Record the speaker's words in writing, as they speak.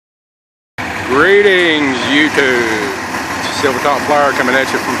Greetings, YouTube. Silver Top Flyer coming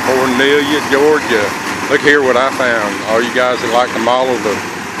at you from Cornelia, Georgia. Look here what I found. All you guys that like to model the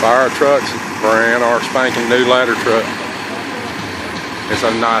fire trucks, brand our spanking new ladder truck. It's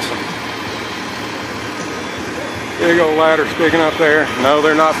a nice one. Big old ladder sticking up there. No,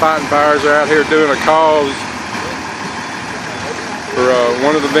 they're not fighting fires. They're out here doing a cause for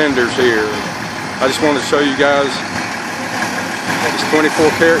one of the vendors here. I just wanted to show you guys this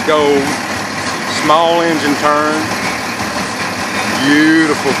 24 karat gold. Small engine turn,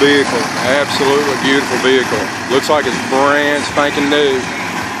 beautiful vehicle, absolutely beautiful vehicle. Looks like it's brand spanking new.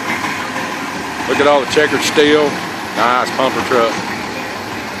 Look at all the checkered steel, nice pumper truck,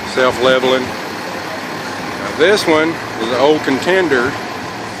 self-leveling. Now this one is an old contender.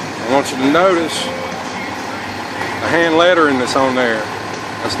 I want you to notice the hand lettering that's on there.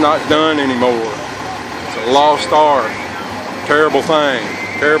 That's not done anymore. It's a lost art. Terrible thing,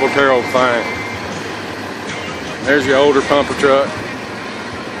 terrible, terrible thing. There's your older pumper truck.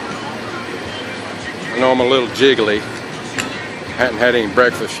 I know I'm a little jiggly. Hadn't had any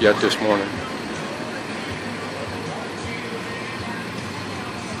breakfast yet this morning.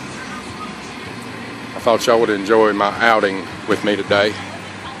 I thought y'all would enjoy my outing with me today.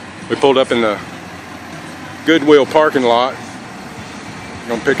 We pulled up in the Goodwill parking lot.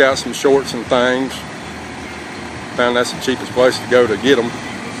 Gonna pick out some shorts and things. Found that's the cheapest place to go to get them.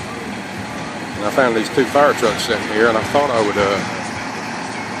 And I found these two fire trucks sitting here, and I thought I would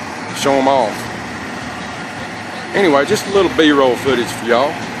show them off. Anyway, just a little B-roll footage for y'all.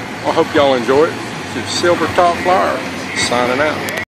 I hope y'all enjoy it. This is Silver Top Flyer signing out.